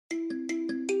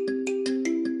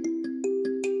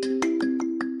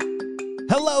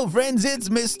Hello friends, it's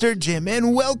Mr. Jim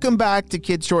and welcome back to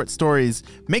Kid Short Stories.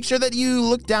 Make sure that you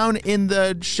look down in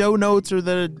the show notes or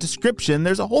the description.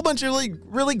 There's a whole bunch of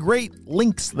really great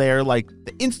links there, like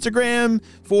the Instagram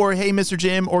for Hey Mr.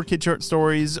 Jim or Kid Short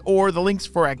Stories, or the links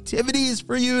for activities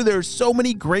for you. There's so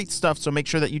many great stuff, so make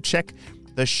sure that you check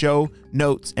the show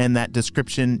notes and that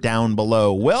description down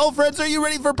below. Well, friends, are you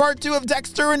ready for part 2 of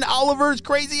Dexter and Oliver's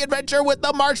crazy adventure with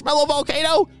the Marshmallow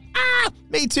Volcano?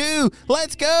 Me too.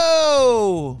 Let's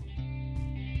go.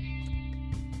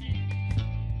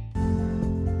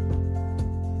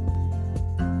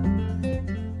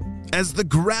 As the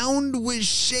ground was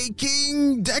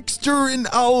shaking, Dexter and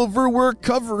Oliver were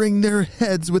covering their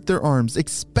heads with their arms,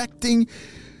 expecting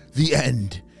the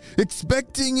end.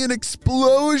 Expecting an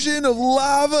explosion of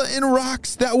lava and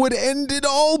rocks that would end it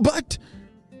all, but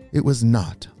it was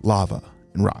not lava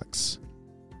and rocks.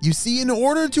 You see, in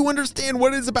order to understand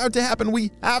what is about to happen,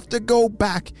 we have to go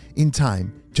back in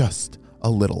time just a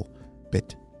little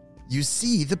bit. You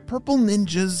see, the purple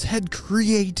ninjas had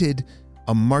created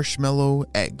a marshmallow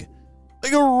egg.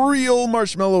 Like a real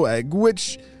marshmallow egg,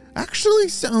 which actually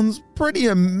sounds pretty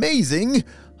amazing.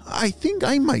 I think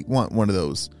I might want one of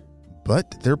those.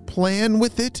 But their plan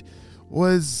with it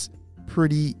was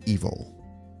pretty evil.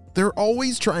 They're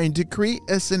always trying to create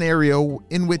a scenario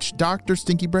in which Dr.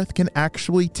 Stinky Breath can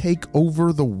actually take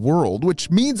over the world, which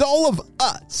means all of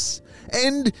us.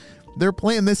 And their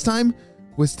plan this time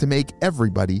was to make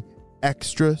everybody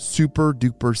extra super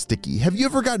duper sticky. Have you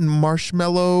ever gotten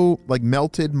marshmallow, like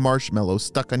melted marshmallow,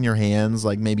 stuck on your hands,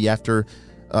 like maybe after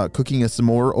cooking a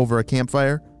s'more over a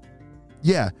campfire?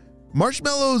 Yeah,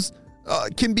 marshmallows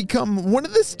can become one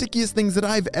of the stickiest things that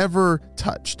I've ever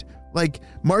touched. Like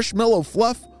marshmallow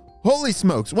fluff. Holy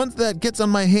smokes, once that gets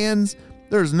on my hands,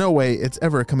 there's no way it's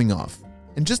ever coming off.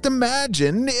 And just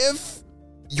imagine if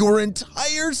your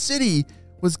entire city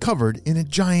was covered in a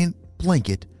giant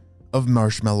blanket of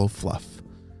marshmallow fluff.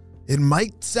 It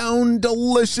might sound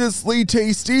deliciously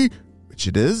tasty, which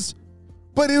it is,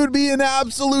 but it would be an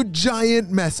absolute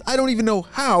giant mess. I don't even know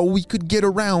how we could get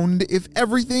around if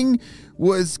everything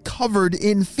was covered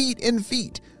in feet and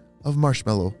feet of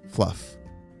marshmallow fluff.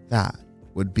 That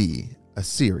would be a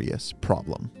serious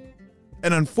problem.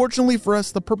 And unfortunately for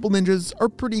us, the purple ninjas are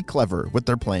pretty clever with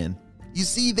their plan. You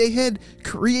see, they had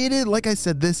created, like I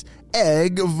said, this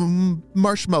egg of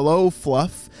marshmallow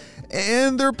fluff,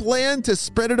 and their plan to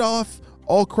spread it off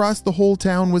all across the whole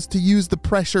town was to use the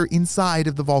pressure inside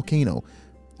of the volcano.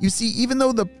 You see, even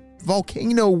though the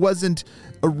volcano wasn't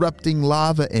erupting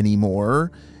lava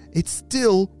anymore, it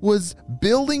still was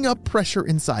building up pressure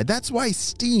inside. That's why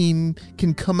steam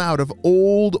can come out of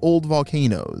old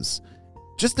volcanoes.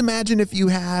 Just imagine if you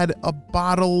had a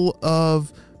bottle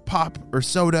of pop or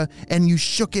soda and you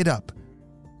shook it up.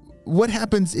 What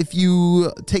happens if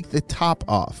you take the top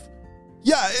off?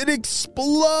 Yeah, it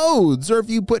explodes. Or if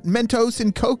you put Mentos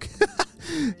in Coke,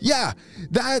 yeah,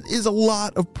 that is a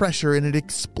lot of pressure and it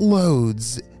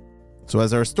explodes. So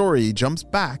as our story jumps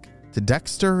back to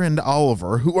Dexter and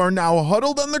Oliver, who are now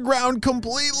huddled on the ground,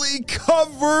 completely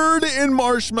covered in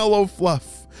marshmallow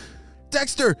fluff.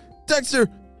 Dexter,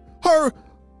 are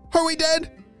we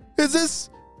dead? Is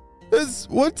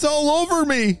what's all over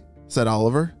me? Said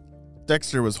Oliver.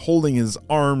 Dexter was holding his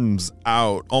arms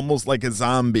out, almost like a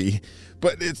zombie,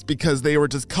 but it's because they were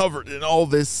just covered in all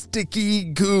this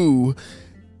sticky goo.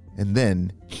 And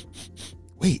then,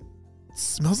 wait, it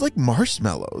smells like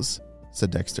marshmallows,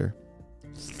 said Dexter.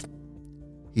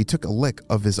 He took a lick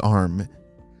of his arm.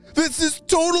 This is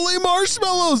totally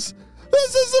marshmallows!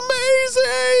 This is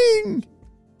amazing!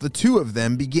 The two of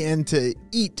them began to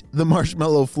eat the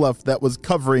marshmallow fluff that was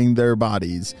covering their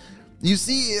bodies. You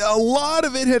see, a lot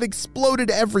of it had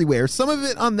exploded everywhere, some of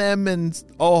it on them and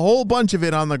a whole bunch of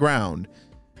it on the ground.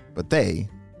 But they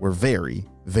were very,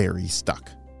 very stuck.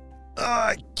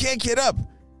 I can't get up.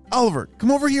 Oliver,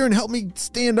 come over here and help me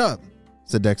stand up,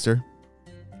 said Dexter.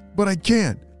 But I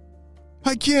can't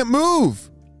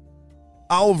move.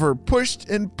 Oliver pushed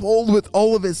and pulled with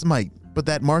all of his might, but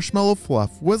that marshmallow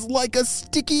fluff was like a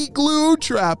sticky glue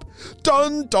trap.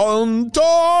 Dun, dun,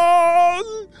 dun!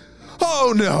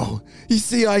 Oh no! You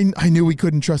see, I knew we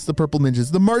couldn't trust the purple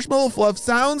ninjas. The marshmallow fluff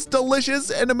sounds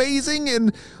delicious and amazing,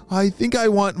 and I think I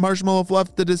want marshmallow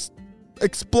fluff to just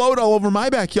explode all over my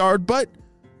backyard, but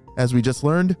as we just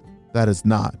learned, that is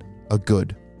not a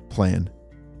good plan.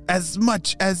 As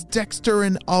much as Dexter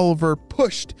and Oliver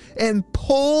pushed and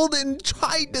pulled and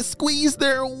tried to squeeze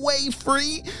their way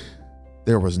free,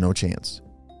 there was no chance.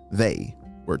 They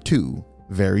were two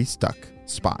very stuck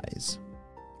spies.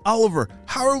 Oliver,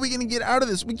 how are we going to get out of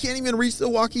this? We can't even reach the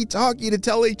walkie-talkie to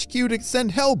tell HQ to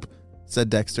send help, said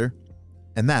Dexter.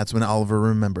 And that's when Oliver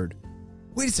remembered.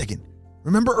 Wait a second.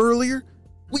 Remember earlier?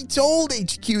 We told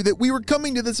HQ that we were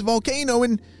coming to this volcano,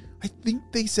 and I think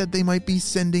they said they might be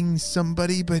sending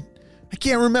somebody, but I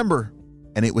can't remember.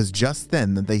 And it was just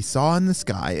then that they saw in the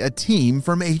sky a team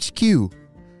from HQ.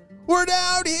 "We're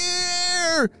down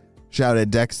here!"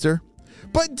 shouted Dexter.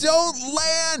 "But don't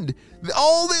land!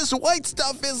 All this white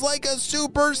stuff is like a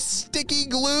super sticky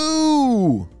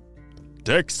glue!"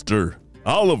 Dexter,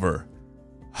 Oliver,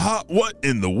 what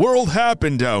in the world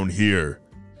happened down here?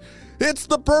 "It's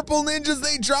the purple ninjas.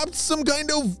 They dropped some kind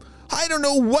of, I don't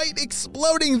know, white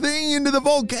exploding thing into the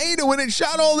volcano, and it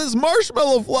shot all this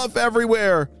marshmallow fluff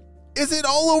everywhere. Is it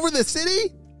all over the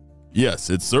city?" Yes,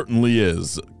 it certainly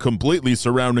is. Completely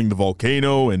surrounding the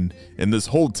volcano, and this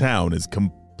whole town is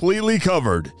completely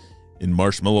covered in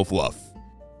marshmallow fluff.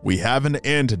 We have an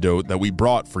antidote that we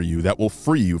brought for you that will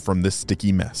free you from this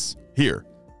sticky mess. Here.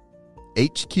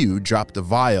 HQ dropped a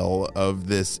vial of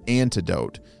this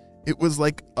antidote. It was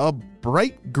like a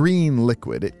bright green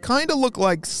liquid. It kind of looked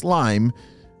like slime,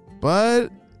 but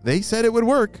they said it would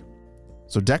work.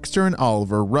 So Dexter and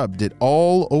Oliver rubbed it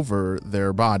all over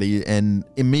their body, and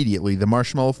immediately the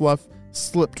marshmallow fluff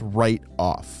slipped right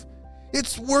off.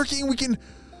 "It's working.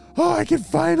 I can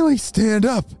finally stand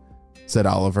up," said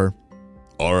Oliver.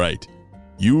 All right.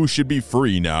 You should be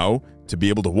free now to be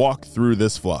able to walk through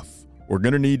this fluff. We're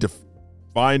going to need to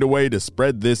find a way to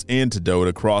spread this antidote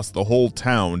across the whole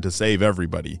town to save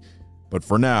everybody. But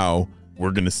for now,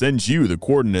 we're going to send you the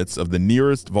coordinates of the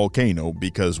nearest volcano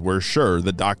because we're sure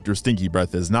that Dr. Stinky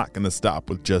Breath is not going to stop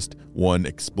with just one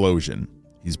explosion.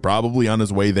 He's probably on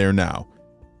his way there now.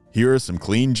 Here are some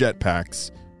clean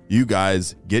jetpacks. You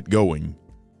guys get going.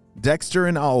 Dexter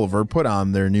and Oliver put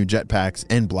on their new jetpacks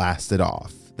and blasted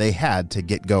off. They had to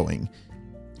get going.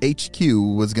 HQ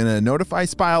was going to notify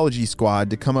Spyology Squad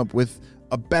to come up with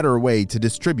a better way to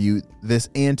distribute this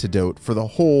antidote for the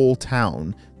whole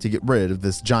town to get rid of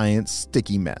this giant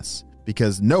sticky mess,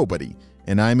 because nobody,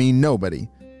 and I mean nobody,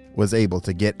 was able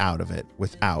to get out of it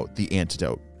without the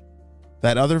antidote.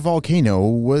 That other volcano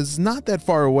was not that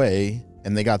far away,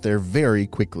 and they got there very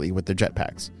quickly with their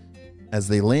jetpacks. As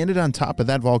they landed on top of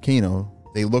that volcano,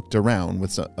 they looked around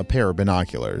with a pair of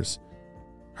binoculars.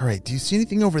 "All right, do you see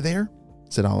anything over there?"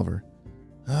 said Oliver.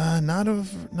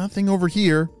 Nothing over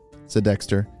here," said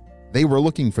Dexter. They were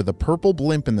looking for the purple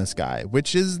blimp in the sky,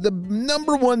 which is the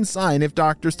number one sign if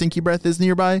Dr. Stinky Breath is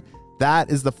nearby. That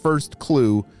is the first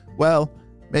clue. Well,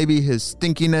 maybe his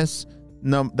stinkiness.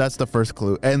 No, that's the first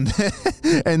clue. And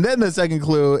then the second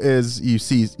clue is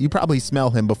you probably smell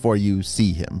him before you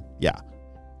see him. Yeah.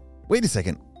 "Wait a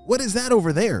second. What is that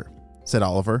over there?" said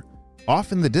Oliver.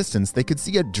 Off in the distance, they could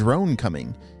see a drone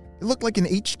coming. It looked like an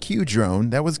HQ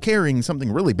drone that was carrying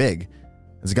something really big.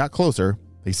 As it got closer,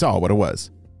 they saw what it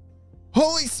was.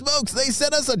 "Holy smokes, they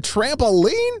sent us a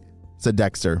trampoline?" said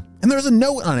Dexter. "And there's a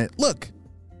note on it. Look."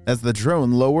 As the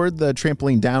drone lowered the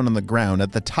trampoline down on the ground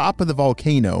at the top of the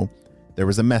volcano, there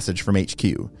was a message from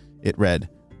HQ. It read,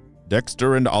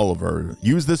 Dexter and Oliver,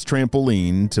 use this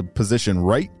trampoline to position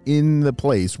right in the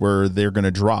place where they're going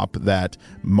to drop that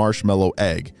marshmallow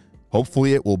egg.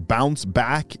 Hopefully it will bounce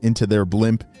back into their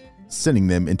blimp, sending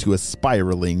them into a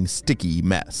spiraling, sticky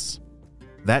mess.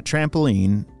 That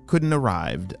trampoline couldn't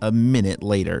arrive a minute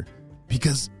later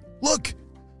because, look,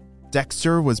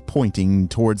 Dexter was pointing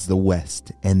towards the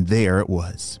west, and there it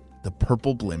was, the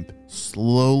purple blimp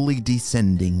slowly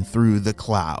descending through the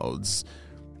clouds.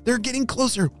 "They're getting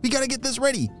closer. We gotta get this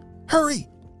ready. Hurry!"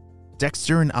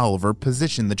 Dexter and Oliver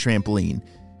positioned the trampoline,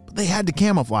 but they had to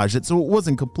camouflage it so it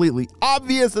wasn't completely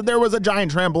obvious that there was a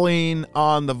giant trampoline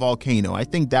on the volcano. I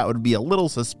think that would be a little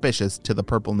suspicious to the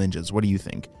purple ninjas. What do you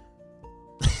think?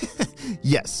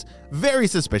 Yes, very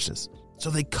suspicious. So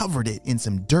they covered it in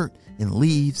some dirt and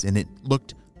leaves, and it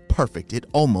looked perfect. It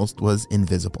almost was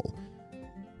invisible.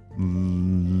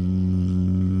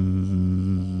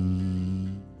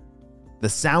 The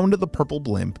sound of the purple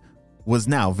blimp was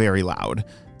now very loud.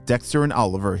 Dexter and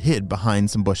Oliver hid behind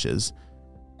some bushes,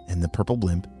 and the purple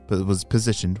blimp was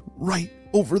positioned right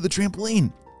over the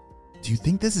trampoline. "Do you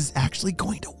think this is actually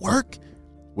going to work?"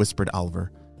 whispered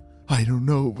Oliver. "I don't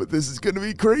know, but this is going to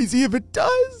be crazy if it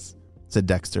does," said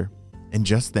Dexter. And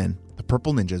just then, the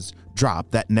purple ninjas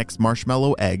dropped that next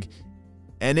marshmallow egg,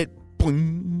 and it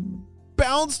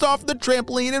bounced off the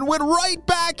trampoline and went right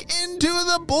back into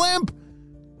the blimp.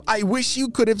 I wish you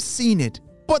could have seen it,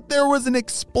 but there was an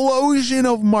explosion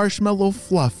of marshmallow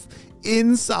fluff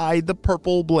inside the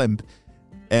purple blimp,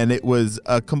 and it was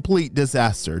a complete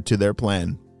disaster to their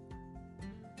plan.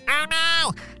 "Oh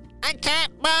no! I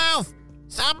can't move!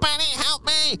 Somebody help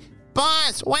me!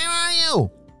 Boss, where are you?"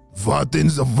 "What in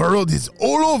the world is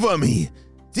all over me?"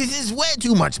 This is way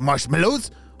too much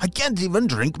marshmallows. I can't even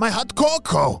drink my hot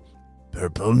cocoa.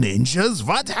 Purple ninjas,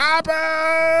 what happened?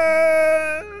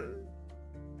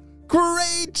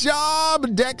 Great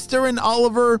job, Dexter and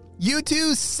Oliver. You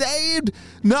two saved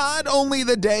not only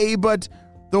the day, but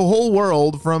the whole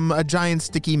world from a giant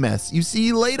sticky mess. You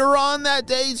see, later on that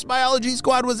day, Biology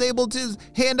Squad was able to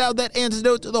hand out that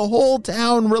antidote to the whole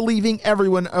town, relieving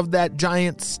everyone of that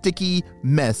giant sticky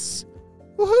mess.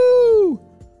 Woohoo!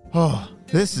 Oh,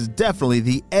 this is definitely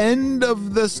the end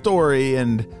of the story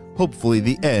and hopefully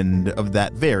the end of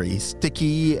that very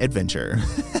sticky adventure.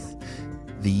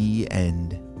 The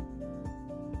end.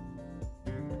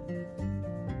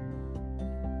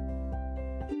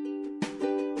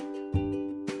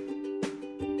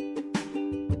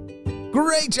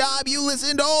 Great job, you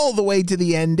listened all the way to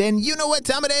the end, and you know what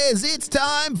time it is. It's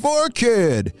time for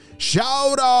Kid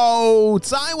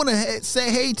Shoutouts. I want to say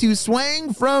hey to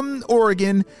Swang from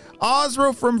Oregon,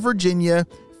 Osro from Virginia,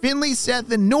 Finley,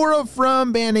 Seth, and Nora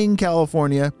from Banning,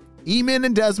 California, Eamon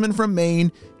and Desmond from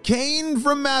Maine, Kane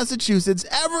from Massachusetts,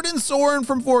 Everett and Soren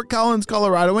from Fort Collins,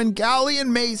 Colorado, and Callie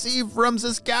and Macy from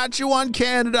Saskatchewan,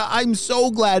 Canada. I'm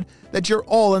so glad that you're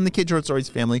all in the Kid Short Stories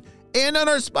family. And on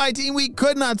our spy team, we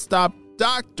could not stop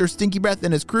Dr. Stinky Breath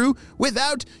and his crew.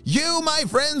 Without you, my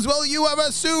friends, well, you have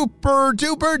a super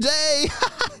duper day.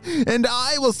 And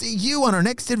I will see you on our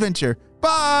next adventure.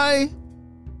 Bye.